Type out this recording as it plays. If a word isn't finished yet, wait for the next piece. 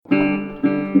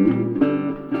Well,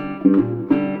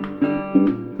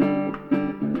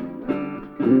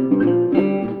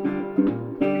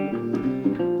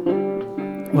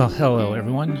 hello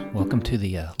everyone. Welcome to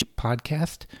the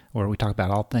podcast where we talk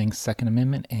about all things Second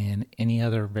Amendment and any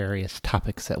other various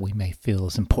topics that we may feel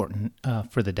is important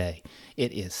for the day.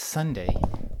 It is Sunday,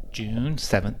 June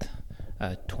 7th,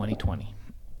 2020.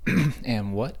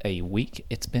 And what a week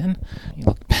it's been. You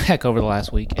look back over the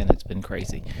last week and it's been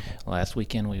crazy. Last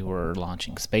weekend we were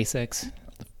launching SpaceX,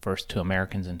 the first two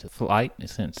Americans into flight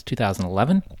since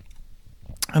 2011.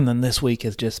 And then this week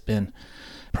has just been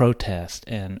protests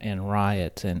and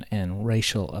riots and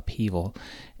racial upheaval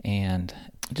and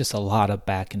just a lot of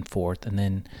back and forth. And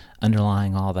then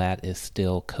underlying all that is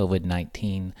still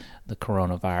COVID-19, the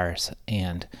coronavirus,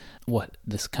 and what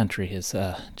this country has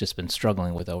just been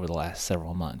struggling with over the last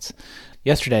several months.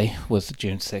 Yesterday was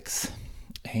June 6th,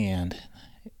 and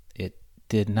it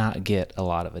did not get a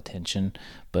lot of attention,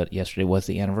 but yesterday was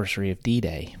the anniversary of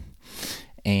D-Day.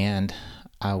 And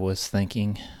I was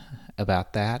thinking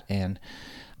about that, and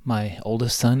my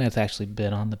oldest son has actually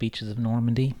been on the beaches of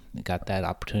Normandy. I got that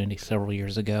opportunity several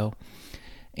years ago.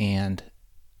 And,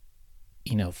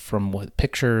 you know, from what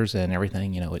pictures and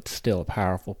everything, you know, it's still a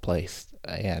powerful place.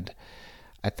 And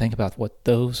I think about what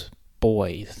those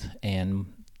boys,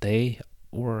 and they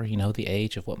were, you know, the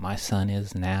age of what my son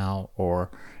is now or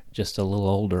just a little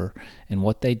older, and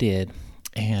what they did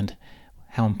and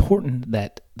how important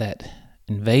that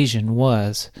invasion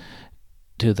was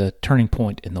to the turning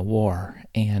point in the war.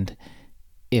 And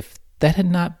if that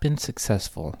had not been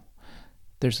successful,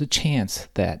 there's a chance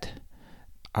that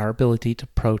our ability to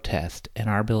protest and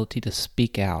our ability to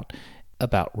speak out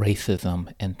about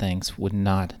racism and things would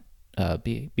not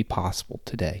be possible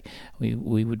today. We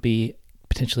would be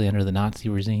potentially under the Nazi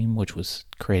regime, which was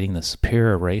creating the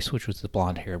superior race, which was the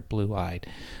blonde-haired, blue-eyed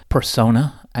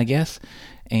persona, I guess.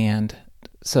 And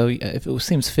so it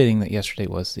seems fitting that yesterday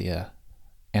was the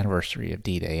anniversary of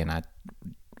D-Day, and I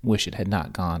wish it had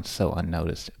not gone so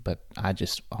unnoticed, but I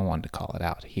wanted to call it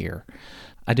out here.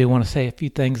 I do want to say a few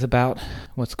things about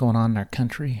what's going on in our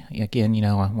country. Again, you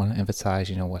know, I want to emphasize,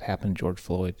 you know, what happened to George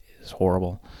Floyd is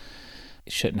horrible.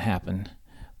 It shouldn't happen,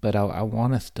 but I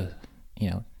want us to, you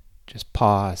know, just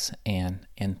pause and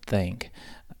think,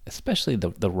 especially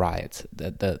the riots,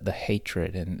 the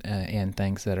hatred and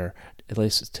things that are, at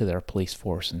least to their police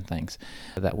force and things,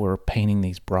 that we're painting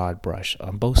these broad brush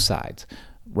on both sides.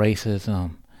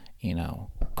 Racism, you know,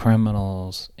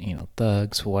 criminals, you know,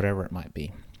 thugs, whatever it might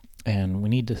be. And we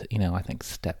need to, you know, I think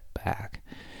step back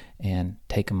and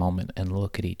take a moment and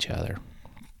look at each other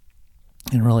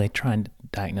and really try and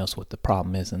diagnose what the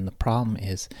problem is. And the problem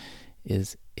is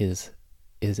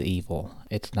evil.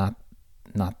 It's not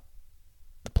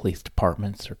the police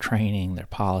departments, their training, their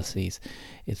policies.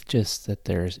 It's just that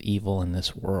there's evil in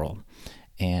this world.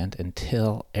 And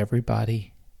until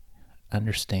everybody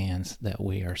understands that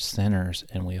we are sinners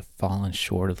and we have fallen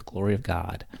short of the glory of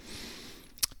God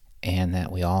and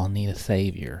that we all need a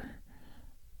Savior,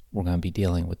 we're going to be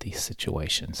dealing with these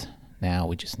situations. Now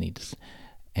we just need to,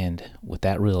 and with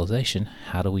that realization,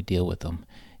 how do we deal with them,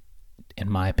 in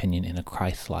my opinion, in a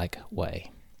Christ-like way?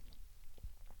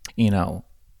 You know,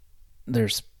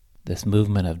 there's this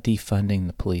movement of defunding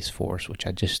the police force, which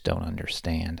I just don't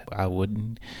understand. They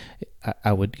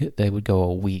would go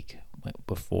a week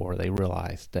before they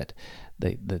realized that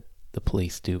the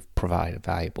police do provide a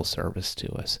valuable service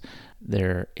to us.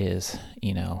 There is,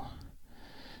 you know,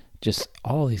 just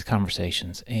all these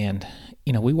conversations. And,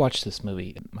 you know, we watched this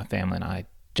movie, my family and I,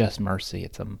 Just Mercy.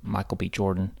 It's a Michael B.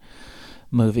 Jordan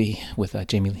movie with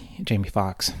Jamie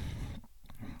Foxx.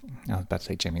 I was about to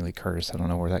say Jamie Lee Curtis. I don't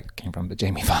know where that came from, but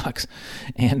Jamie Foxx.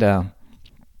 And a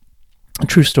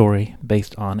true story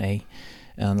based on in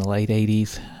the late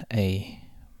 80s, a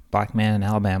black man in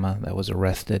Alabama that was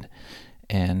arrested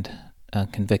and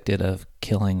convicted of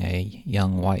killing a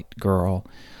young white girl,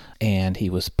 and he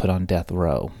was put on death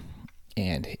row.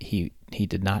 And he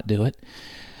did not do it.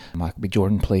 Michael B.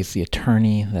 Jordan plays the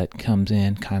attorney that comes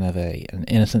in, kind of an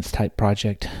innocence type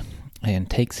project, and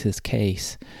takes his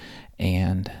case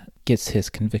and gets his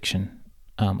conviction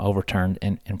overturned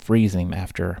and frees him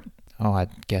after, I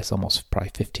guess almost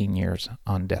probably 15 years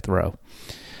on death row.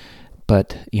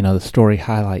 But, you know, the story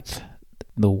highlights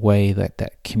the way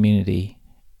that community,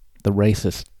 the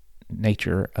racist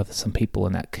nature of some people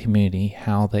in that community,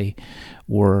 how they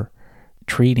were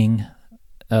treating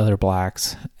other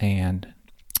blacks and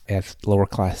as lower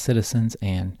class citizens,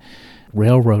 and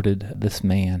railroaded this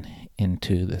man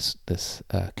into this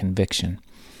conviction.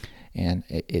 And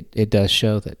it does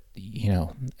show that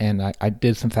and I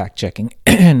did some fact checking,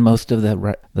 and most of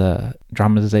the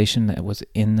dramatization that was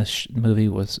in the movie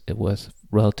was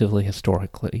relatively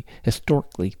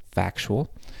historically factual.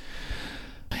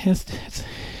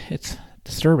 It's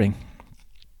disturbing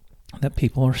that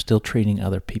people are still treating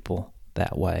other people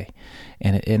that way,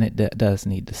 and it does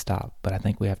need to stop. But I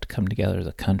think we have to come together as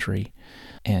a country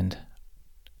and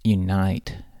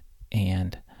unite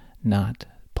and not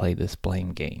play this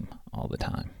blame game all the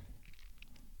time.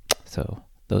 So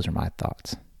those are my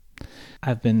thoughts.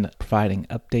 I've been providing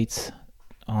updates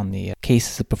on the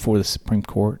cases before the Supreme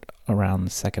Court around the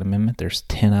Second Amendment. There's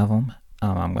 10 of them.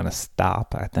 I'm going to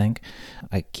stop, I think.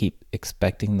 I keep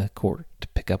expecting the court to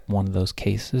pick up one of those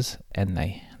cases, and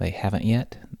they haven't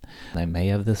yet. They may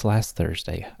have this last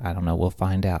Thursday. I don't know. We'll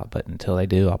find out. But until they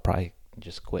do, I'll probably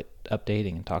just quit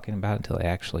updating and talking about it until they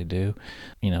actually do.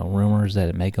 Rumors that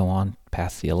it may go on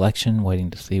past the election, waiting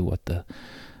to see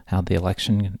how the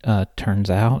election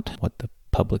turns out, what the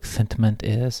public sentiment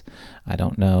is. I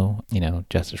don't know.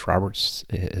 Justice Roberts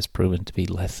is proven to be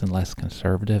less and less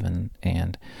conservative,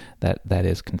 and that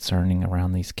is concerning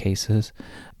around these cases.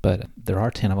 But there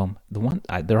are 10 of them.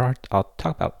 I'll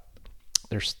talk about.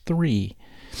 There's 3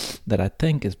 that I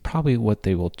think is probably what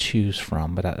they will choose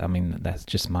from. But I mean, that's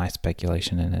just my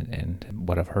speculation and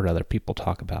what I've heard other people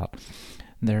talk about.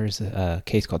 There's a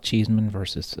case called Cheeseman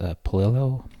versus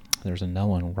Polillo. There's another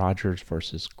one, Rogers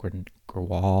versus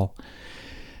Grewal.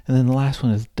 And then the last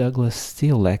one is Douglas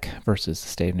Seelek versus the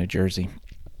state of New Jersey.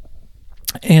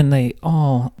 And they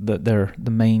all, the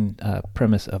main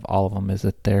premise of all of them is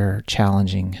that they're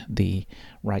challenging the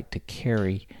right to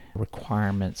carry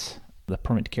requirements, the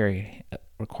permit to carry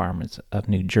requirements of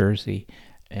New Jersey,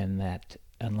 and that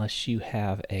unless you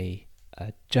have a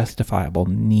justifiable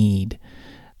need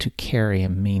to carry,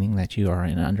 meaning that you are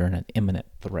under an imminent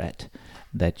threat,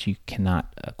 that you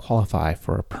cannot qualify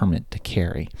for a permit to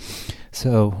carry.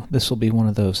 So this will be one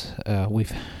of those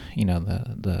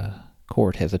the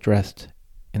court has addressed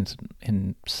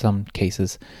in some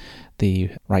cases the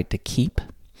right to keep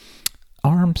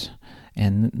arms,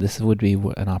 and this would be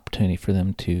an opportunity for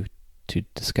them to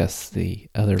discuss the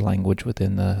other language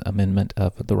within the amendment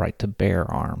of the right to bear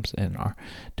arms, and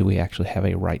do we actually have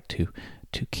a right to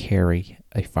carry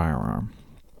a firearm.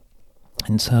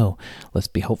 And so let's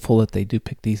be hopeful that they do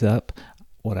pick these up.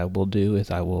 What I will do is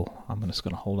I'm just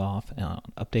going to hold off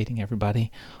updating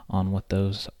everybody on what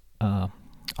those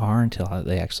are until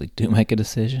they actually do make a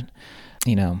decision.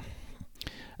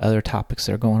 Other topics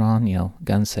that are going on,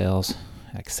 gun sales,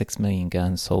 like 6 million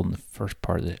guns sold in the first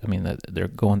part of it. They're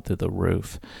going through the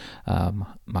roof.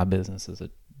 My business is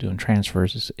doing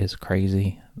transfers is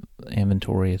crazy.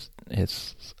 Inventory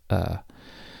is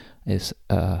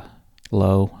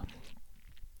low.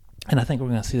 And I think we're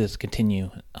going to see this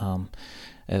continue until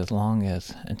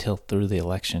through the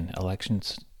election.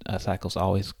 Elections cycles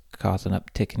always cause an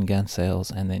uptick in gun sales,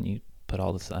 and then you put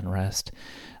all this unrest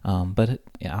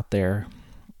out there,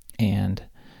 and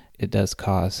it does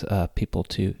cause people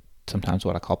to sometimes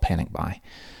what I call panic buy.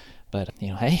 But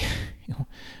hey,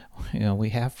 we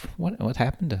have what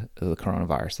happened to the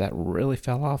coronavirus that really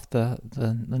fell off the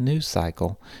news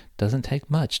cycle. Doesn't take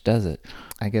much, does it?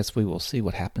 I guess we will see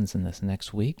what happens in this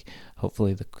next week.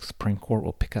 Hopefully the Supreme Court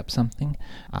will pick up something.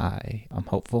 I'm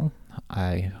hopeful.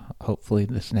 Hopefully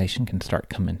this nation can start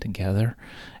coming together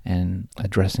and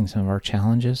addressing some of our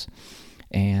challenges,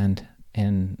 and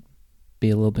be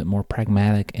a little bit more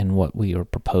pragmatic in what we are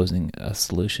proposing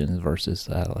solutions versus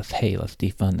let's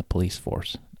defund the police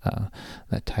force.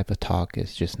 That type of talk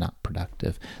is just not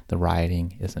productive. The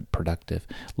rioting isn't productive.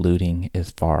 Looting is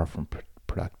far from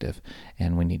productive,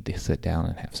 and we need to sit down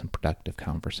and have some productive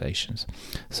conversations.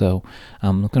 So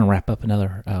I'm going to wrap up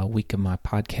another week of my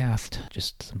podcast.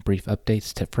 Just some brief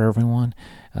updates for everyone.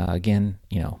 Again,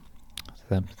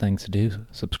 some things to do.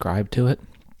 Subscribe to it.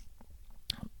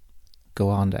 Go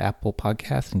on to Apple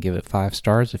Podcasts and give it 5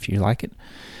 stars if you like it.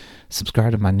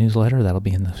 Subscribe to my newsletter. That'll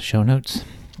be in the show notes.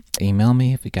 Email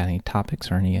me if you got any topics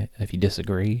or if you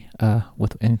disagree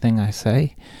with anything I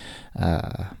say.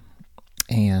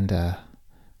 And I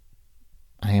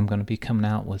am going to be coming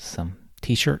out with some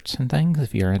t-shirts and things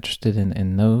if you're interested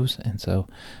in those. And so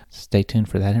stay tuned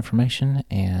for that information.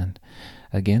 And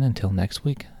again, until next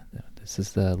week, this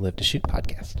is the Live to Shoot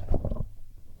podcast.